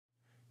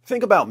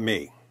Think about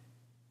me.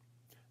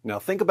 Now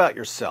think about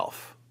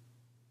yourself.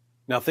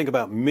 Now think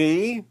about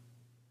me.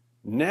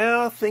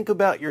 Now think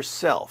about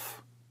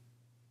yourself.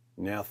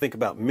 Now think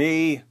about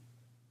me.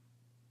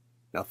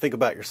 Now think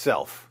about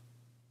yourself.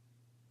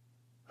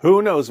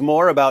 Who knows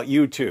more about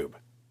YouTube?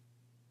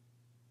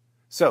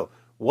 So,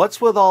 what's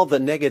with all the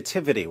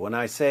negativity when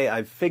I say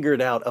I've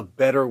figured out a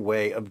better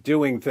way of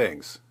doing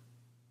things?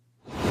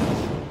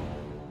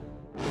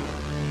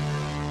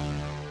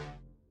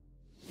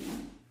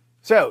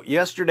 So,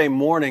 yesterday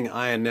morning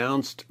I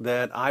announced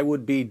that I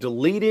would be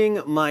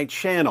deleting my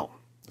channel.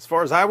 As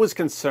far as I was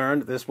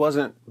concerned, this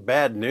wasn't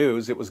bad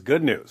news, it was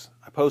good news.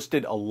 I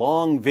posted a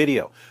long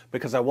video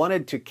because I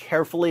wanted to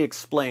carefully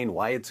explain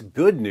why it's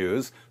good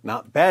news,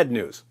 not bad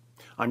news.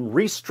 I'm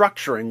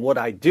restructuring what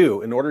I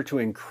do in order to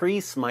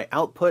increase my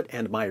output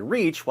and my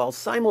reach while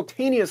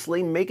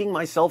simultaneously making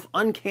myself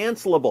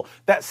uncancelable.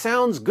 That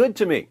sounds good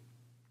to me.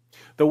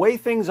 The way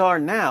things are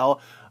now,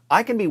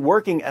 I can be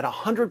working at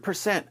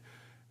 100%.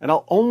 And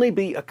I'll only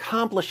be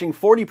accomplishing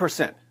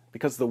 40%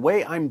 because the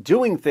way I'm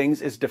doing things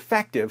is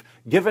defective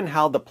given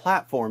how the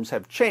platforms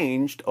have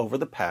changed over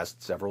the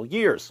past several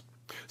years.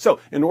 So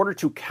in order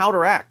to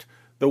counteract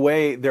the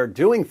way they're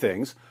doing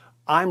things,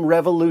 I'm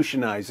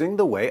revolutionizing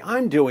the way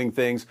I'm doing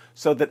things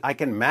so that I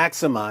can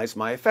maximize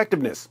my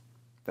effectiveness.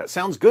 That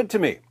sounds good to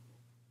me.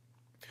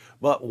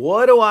 But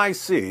what do I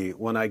see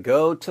when I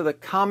go to the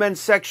comments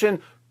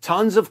section?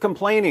 Tons of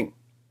complaining.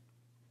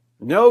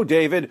 No,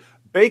 David,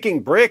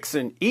 baking bricks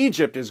in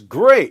Egypt is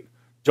great.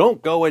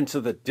 Don't go into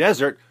the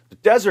desert. The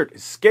desert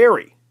is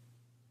scary.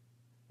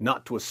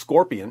 Not to a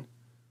scorpion.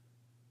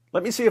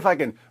 Let me see if I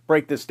can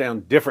break this down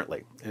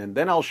differently, and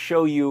then I'll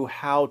show you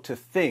how to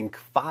think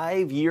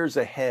 5 years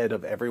ahead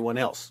of everyone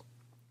else.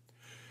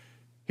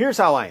 Here's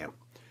how I am.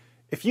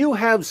 If you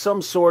have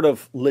some sort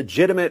of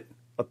legitimate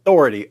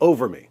authority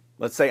over me,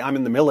 let's say I'm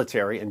in the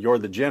military and you're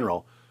the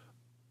general,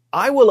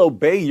 I will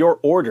obey your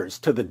orders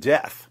to the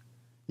death.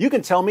 You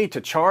can tell me to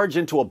charge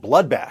into a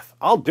bloodbath.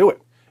 I'll do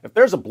it. If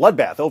there's a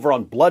bloodbath over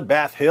on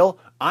Bloodbath Hill,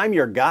 I'm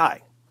your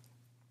guy.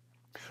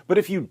 But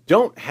if you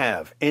don't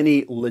have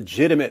any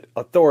legitimate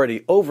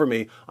authority over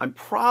me, I'm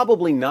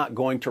probably not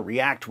going to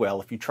react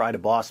well if you try to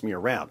boss me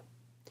around.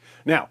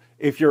 Now,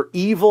 if you're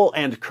evil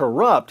and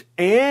corrupt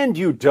and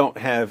you don't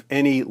have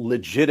any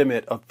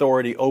legitimate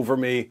authority over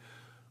me,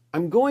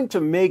 I'm going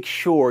to make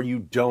sure you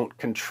don't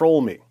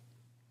control me.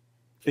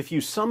 If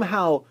you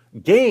somehow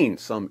gain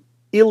some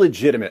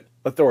illegitimate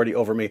authority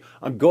over me,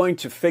 I'm going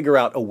to figure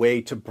out a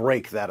way to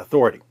break that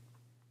authority.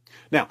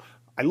 Now,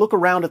 I look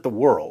around at the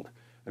world,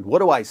 and what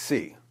do I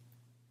see?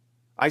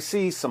 I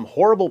see some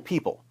horrible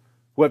people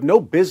who have no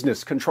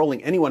business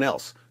controlling anyone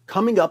else,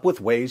 coming up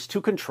with ways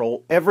to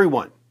control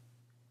everyone.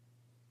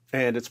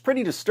 And it's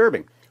pretty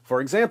disturbing. For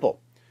example,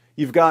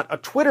 you've got a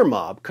Twitter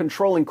mob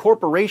controlling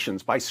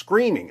corporations by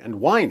screaming and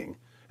whining,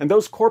 and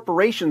those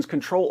corporations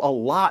control a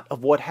lot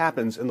of what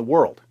happens in the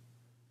world.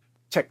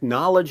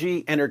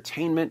 Technology,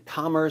 entertainment,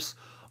 commerce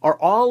are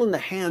all in the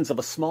hands of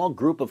a small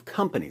group of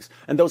companies,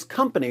 and those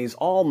companies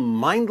all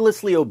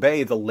mindlessly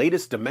obey the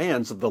latest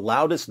demands of the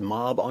loudest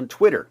mob on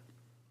Twitter.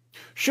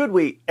 Should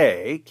we,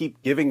 A,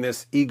 keep giving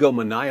this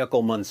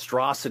egomaniacal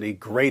monstrosity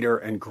greater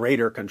and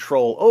greater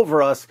control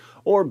over us,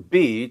 or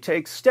B,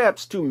 take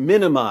steps to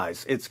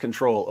minimize its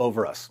control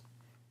over us?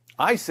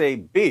 I say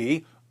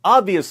B,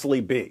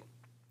 obviously B.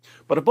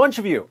 But a bunch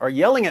of you are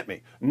yelling at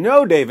me.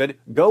 No, David,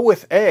 go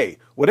with A.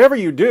 Whatever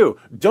you do,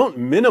 don't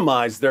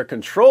minimize their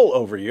control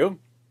over you.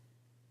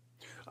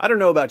 I don't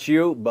know about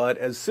you, but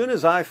as soon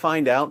as I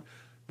find out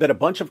that a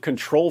bunch of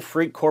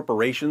control-freak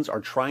corporations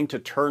are trying to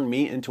turn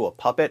me into a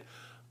puppet,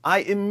 I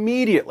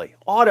immediately,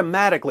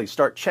 automatically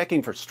start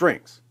checking for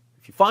strings.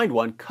 If you find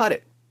one, cut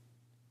it.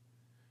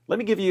 Let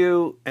me give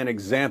you an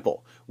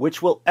example,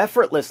 which will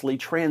effortlessly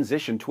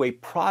transition to a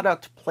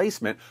product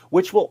placement,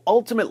 which will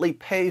ultimately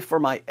pay for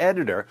my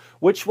editor,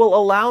 which will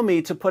allow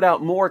me to put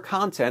out more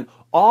content,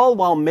 all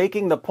while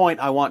making the point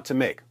I want to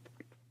make.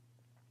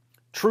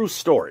 True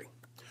story.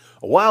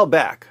 A while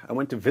back, I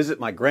went to visit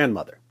my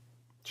grandmother.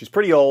 She's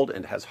pretty old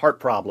and has heart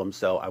problems,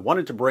 so I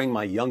wanted to bring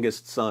my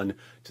youngest son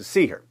to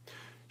see her.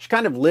 She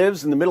kind of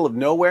lives in the middle of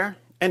nowhere.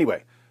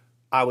 Anyway,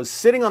 I was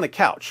sitting on the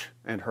couch,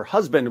 and her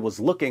husband was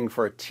looking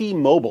for a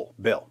T-Mobile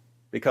bill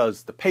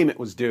because the payment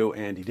was due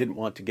and he didn't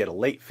want to get a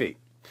late fee.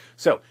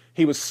 So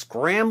he was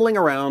scrambling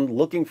around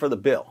looking for the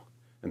bill.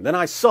 And then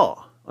I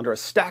saw, under a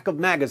stack of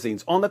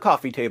magazines on the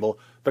coffee table,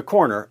 the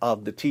corner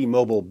of the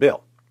T-Mobile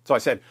bill. So I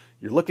said,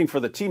 "You're looking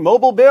for the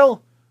T-Mobile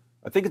bill?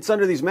 I think it's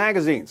under these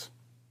magazines."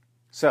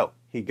 So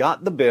he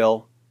got the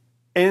bill.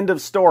 End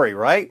of story,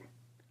 right?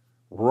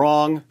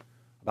 Wrong.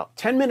 About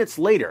 10 minutes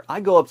later, I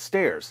go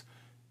upstairs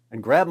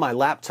and grab my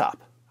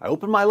laptop. I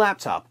open my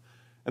laptop,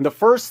 and the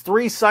first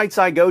 3 sites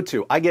I go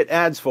to, I get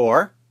ads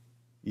for,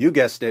 you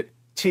guessed it,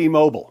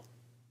 T-Mobile.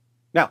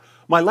 Now,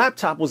 my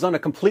laptop was on a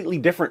completely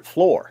different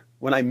floor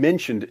when I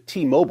mentioned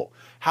T-Mobile.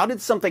 How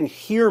did something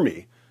hear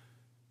me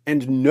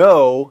and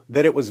know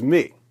that it was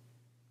me?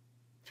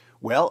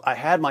 Well, I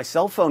had my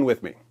cell phone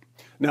with me.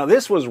 Now,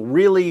 this was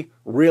really,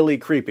 really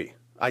creepy.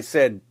 I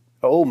said,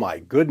 Oh my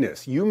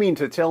goodness, you mean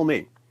to tell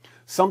me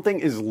something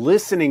is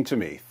listening to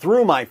me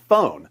through my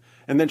phone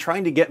and then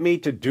trying to get me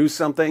to do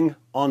something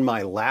on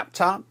my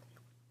laptop?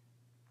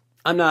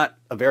 I'm not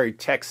a very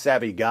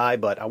tech-savvy guy,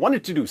 but I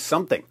wanted to do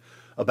something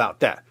about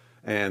that.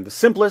 And the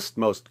simplest,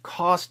 most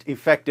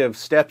cost-effective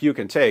step you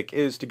can take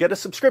is to get a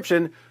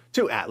subscription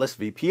to Atlas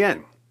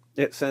VPN.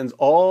 It sends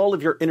all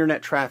of your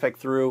internet traffic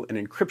through an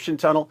encryption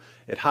tunnel.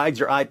 It hides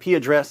your IP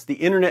address. The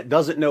internet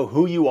doesn't know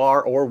who you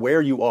are or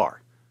where you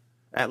are.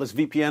 Atlas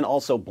VPN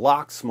also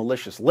blocks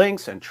malicious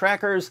links and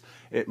trackers.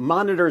 It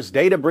monitors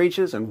data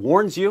breaches and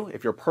warns you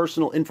if your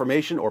personal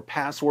information or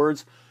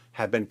passwords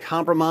have been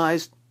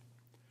compromised.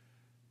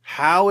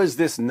 How is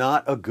this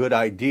not a good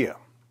idea?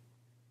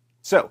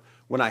 So,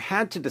 when I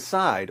had to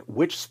decide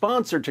which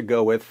sponsor to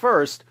go with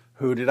first,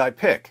 who did I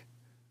pick?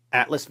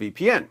 Atlas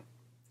VPN.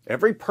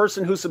 Every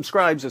person who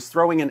subscribes is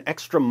throwing an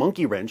extra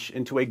monkey wrench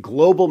into a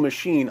global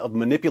machine of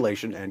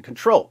manipulation and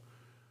control.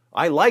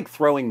 I like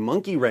throwing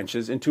monkey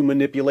wrenches into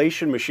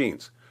manipulation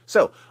machines.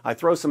 So I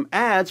throw some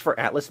ads for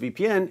Atlas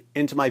VPN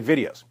into my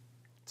videos.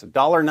 It's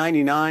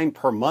 $1.99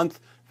 per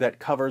month that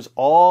covers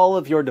all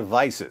of your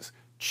devices.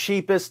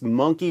 Cheapest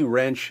monkey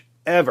wrench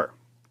ever.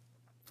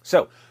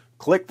 So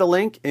click the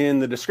link in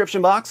the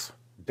description box,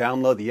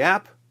 download the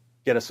app,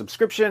 get a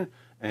subscription,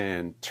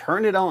 and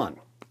turn it on.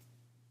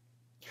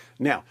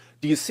 Now,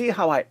 do you see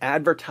how I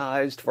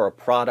advertised for a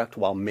product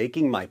while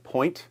making my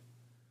point?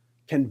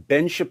 Can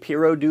Ben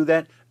Shapiro do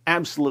that?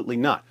 Absolutely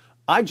not.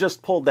 I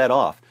just pulled that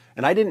off,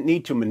 and I didn't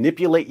need to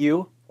manipulate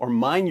you or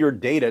mine your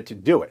data to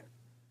do it.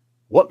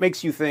 What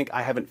makes you think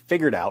I haven't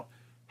figured out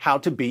how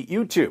to beat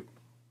YouTube?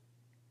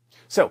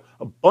 So,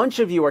 a bunch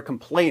of you are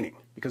complaining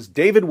because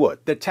David Wood,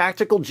 the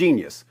tactical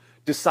genius,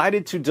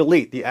 decided to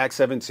delete the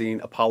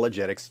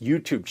Acts17Apologetics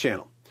YouTube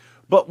channel.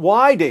 But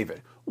why,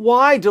 David?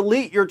 Why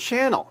delete your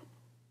channel?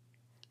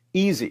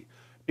 Easy.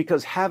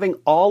 Because having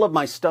all of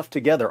my stuff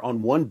together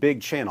on one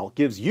big channel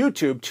gives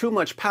YouTube too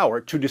much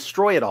power to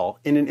destroy it all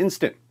in an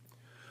instant.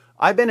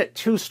 I've been at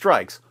 2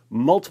 strikes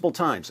multiple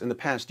times in the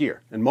past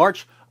year. In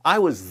March, I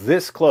was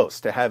this close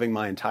to having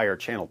my entire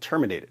channel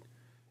terminated.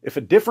 If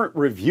a different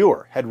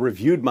reviewer had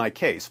reviewed my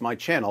case, my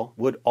channel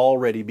would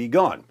already be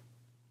gone.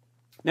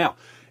 Now,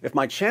 if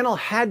my channel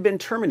had been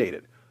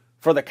terminated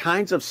for the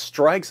kinds of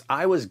strikes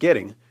I was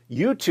getting,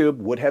 YouTube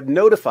would have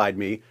notified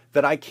me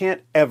that I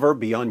can't ever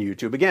be on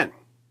YouTube again.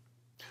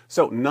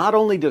 So not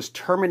only does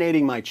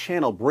terminating my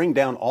channel bring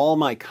down all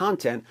my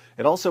content,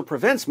 it also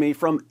prevents me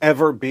from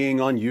ever being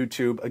on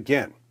YouTube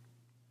again.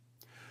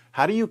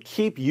 How do you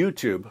keep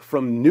YouTube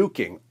from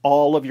nuking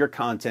all of your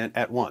content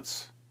at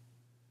once?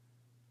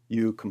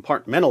 You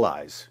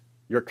compartmentalize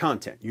your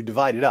content. You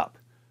divide it up.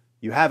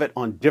 You have it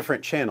on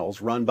different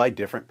channels run by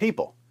different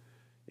people.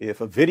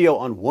 If a video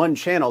on one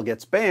channel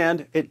gets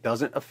banned, it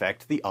doesn't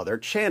affect the other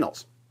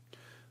channels.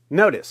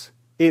 Notice,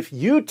 if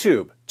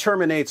YouTube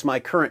terminates my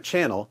current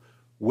channel,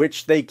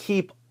 which they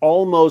keep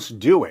almost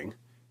doing,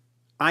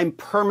 I'm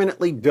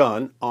permanently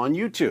done on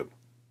YouTube.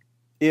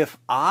 If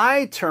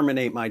I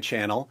terminate my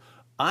channel,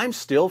 I'm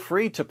still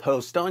free to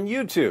post on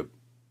YouTube.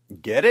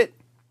 Get it?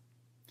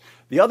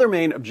 The other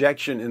main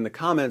objection in the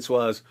comments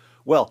was,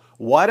 well,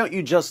 why don't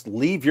you just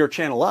leave your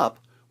channel up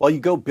while you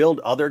go build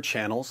other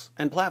channels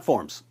and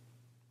platforms?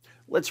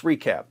 Let's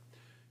recap.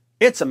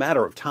 It's a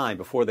matter of time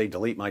before they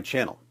delete my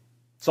channel.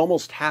 It's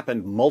almost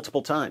happened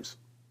multiple times.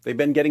 They've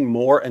been getting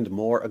more and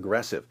more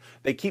aggressive.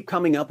 They keep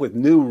coming up with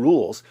new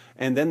rules,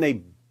 and then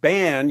they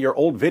ban your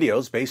old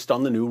videos based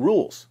on the new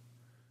rules.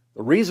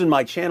 The reason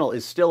my channel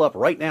is still up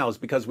right now is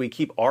because we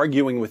keep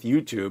arguing with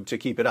YouTube to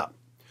keep it up.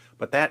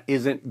 But that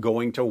isn't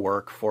going to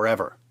work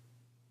forever.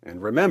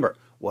 And remember,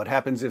 what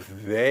happens if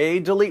they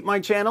delete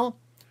my channel?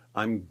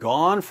 I'm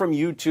gone from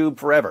YouTube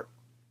forever.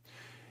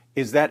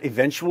 Is that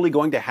eventually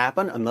going to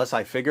happen unless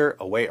I figure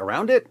a way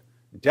around it?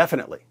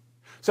 Definitely.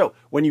 So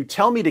when you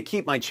tell me to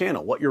keep my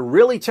channel, what you're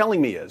really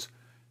telling me is,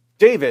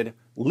 David,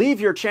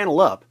 leave your channel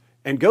up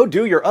and go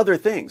do your other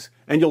things,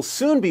 and you'll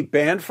soon be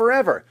banned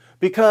forever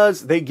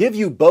because they give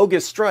you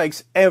bogus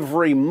strikes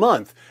every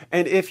month.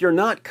 And if you're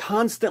not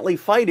constantly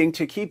fighting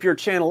to keep your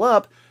channel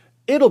up,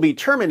 it'll be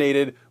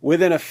terminated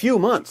within a few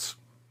months.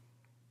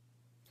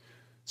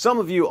 Some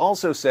of you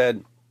also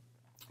said,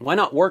 why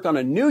not work on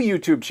a new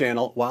YouTube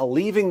channel while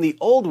leaving the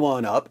old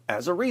one up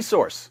as a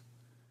resource?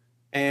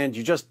 And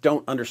you just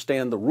don't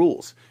understand the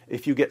rules.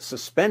 If you get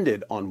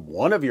suspended on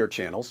one of your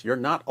channels, you're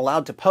not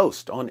allowed to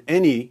post on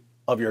any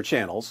of your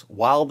channels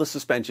while the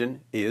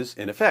suspension is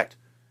in effect.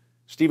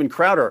 Steven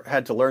Crowder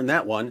had to learn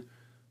that one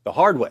the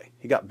hard way.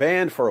 He got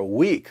banned for a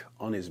week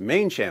on his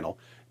main channel,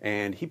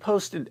 and he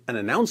posted an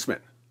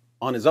announcement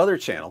on his other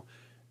channel,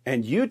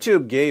 and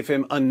YouTube gave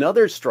him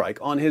another strike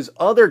on his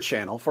other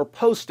channel for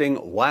posting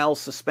while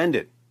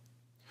suspended.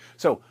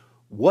 So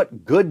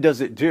what good does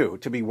it do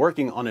to be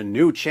working on a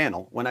new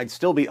channel when I'd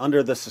still be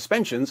under the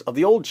suspensions of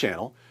the old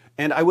channel,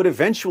 and I would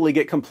eventually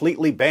get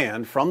completely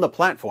banned from the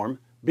platform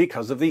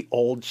because of the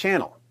old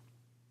channel?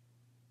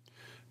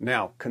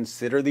 Now,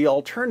 consider the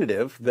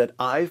alternative that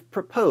I've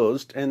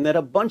proposed and that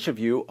a bunch of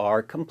you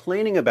are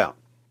complaining about.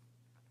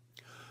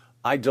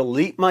 I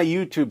delete my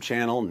YouTube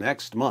channel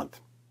next month.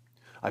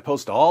 I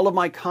post all of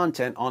my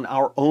content on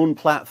our own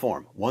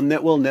platform, one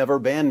that will never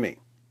ban me.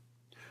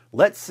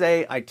 Let's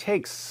say I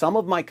take some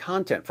of my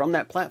content from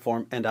that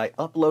platform and I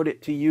upload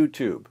it to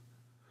YouTube.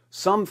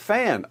 Some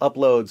fan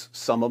uploads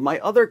some of my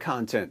other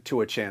content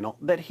to a channel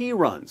that he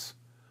runs.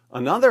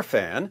 Another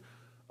fan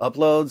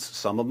uploads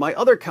some of my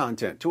other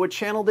content to a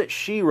channel that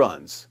she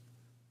runs.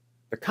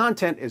 The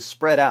content is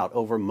spread out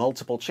over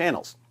multiple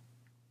channels.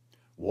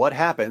 What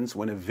happens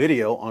when a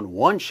video on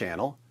one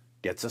channel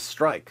gets a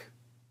strike?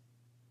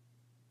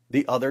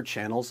 The other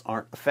channels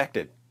aren't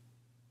affected.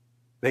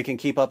 They can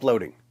keep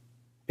uploading.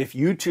 If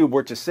YouTube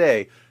were to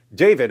say,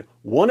 David,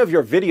 one of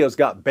your videos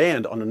got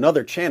banned on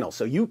another channel,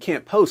 so you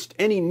can't post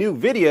any new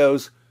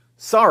videos,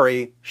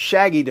 sorry,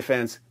 shaggy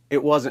defense,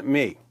 it wasn't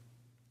me.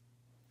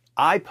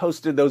 I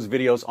posted those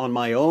videos on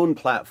my own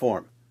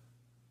platform.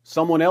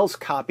 Someone else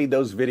copied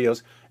those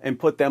videos and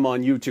put them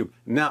on YouTube,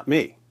 not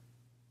me.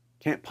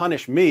 Can't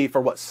punish me for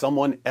what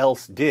someone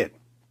else did.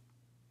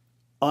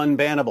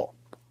 Unbannable.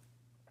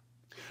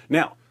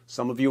 Now,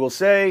 some of you will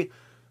say,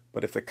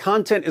 but if the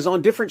content is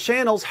on different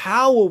channels,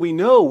 how will we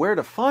know where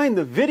to find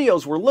the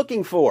videos we're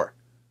looking for?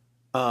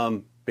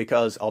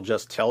 Because I'll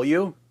just tell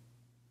you.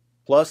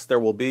 Plus, there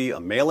will be a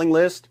mailing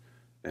list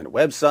and a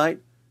website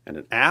and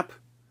an app.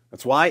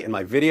 That's why in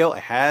my video, I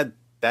had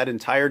that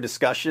entire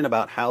discussion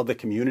about how the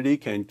community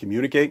can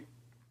communicate.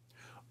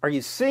 Are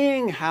you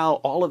seeing how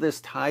all of this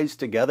ties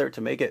together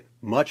to make it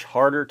much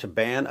harder to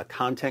ban a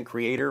content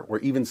creator or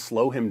even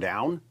slow him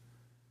down?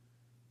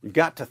 You've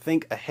got to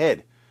think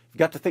ahead. You've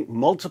got to think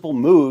multiple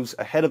moves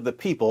ahead of the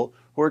people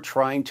who are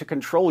trying to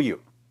control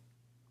you.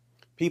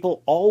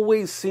 People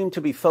always seem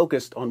to be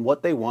focused on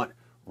what they want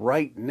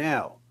right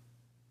now.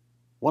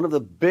 One of the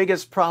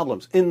biggest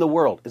problems in the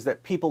world is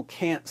that people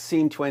can't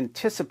seem to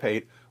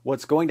anticipate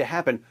what's going to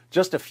happen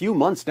just a few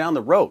months down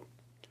the road.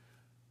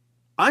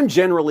 I'm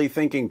generally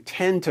thinking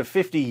 10 to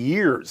 50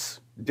 years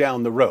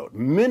down the road,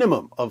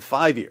 minimum of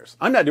 5 years.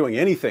 I'm not doing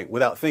anything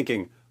without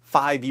thinking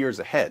 5 years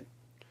ahead.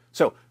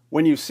 So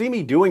when you see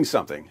me doing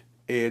something,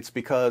 it's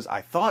because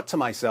I thought to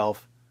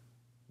myself,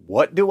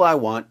 what do I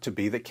want to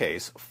be the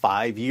case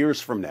 5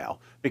 years from now?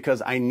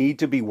 Because I need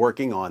to be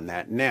working on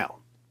that now.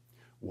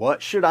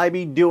 What should I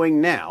be doing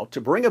now to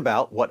bring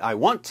about what I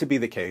want to be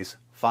the case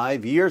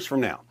 5 years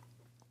from now?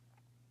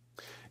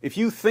 If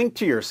you think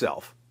to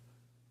yourself,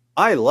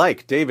 I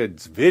like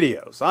David's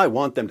videos, I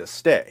want them to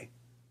stay.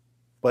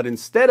 But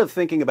instead of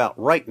thinking about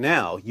right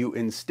now, you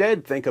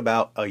instead think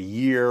about a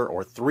year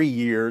or 3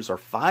 years or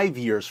 5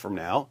 years from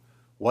now,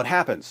 what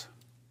happens?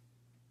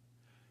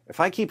 If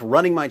I keep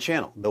running my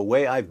channel the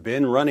way I've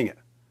been running it,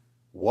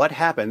 what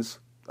happens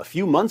a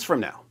few months from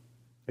now,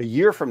 a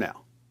year from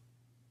now,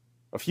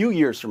 a few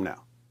years from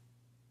now?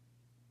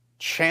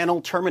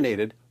 Channel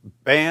terminated,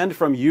 banned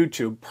from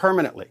YouTube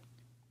permanently.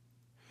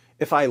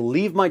 If I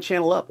leave my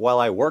channel up while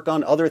I work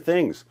on other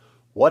things,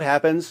 what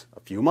happens a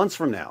few months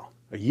from now,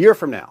 a year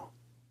from now,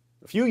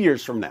 a few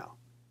years from now?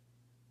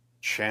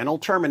 Channel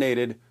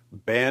terminated,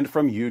 banned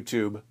from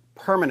YouTube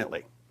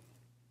permanently.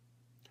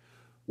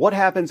 What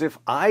happens if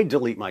I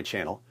delete my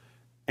channel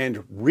and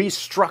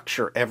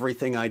restructure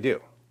everything I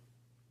do?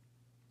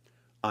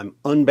 I'm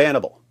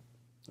unbannable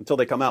until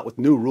they come out with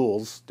new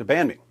rules to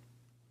ban me.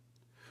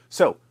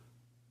 So,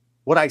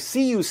 what I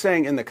see you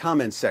saying in the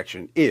comments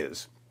section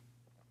is,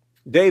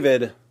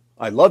 David,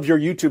 I love your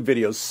YouTube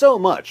videos so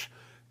much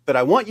that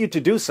I want you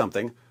to do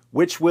something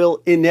which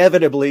will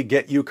inevitably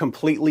get you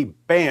completely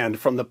banned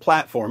from the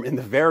platform in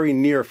the very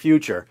near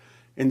future,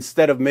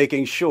 instead of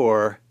making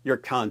sure your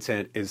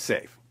content is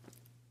safe.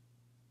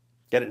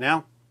 Get it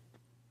now?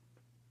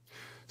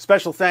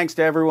 Special thanks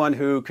to everyone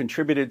who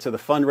contributed to the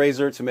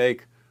fundraiser to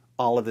make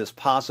all of this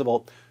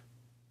possible.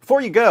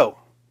 Before you go,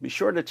 be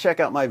sure to check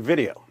out my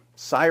video,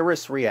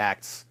 Cyrus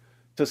Reacts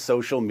to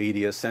Social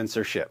Media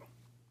Censorship.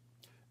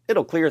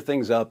 It'll clear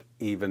things up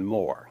even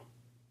more.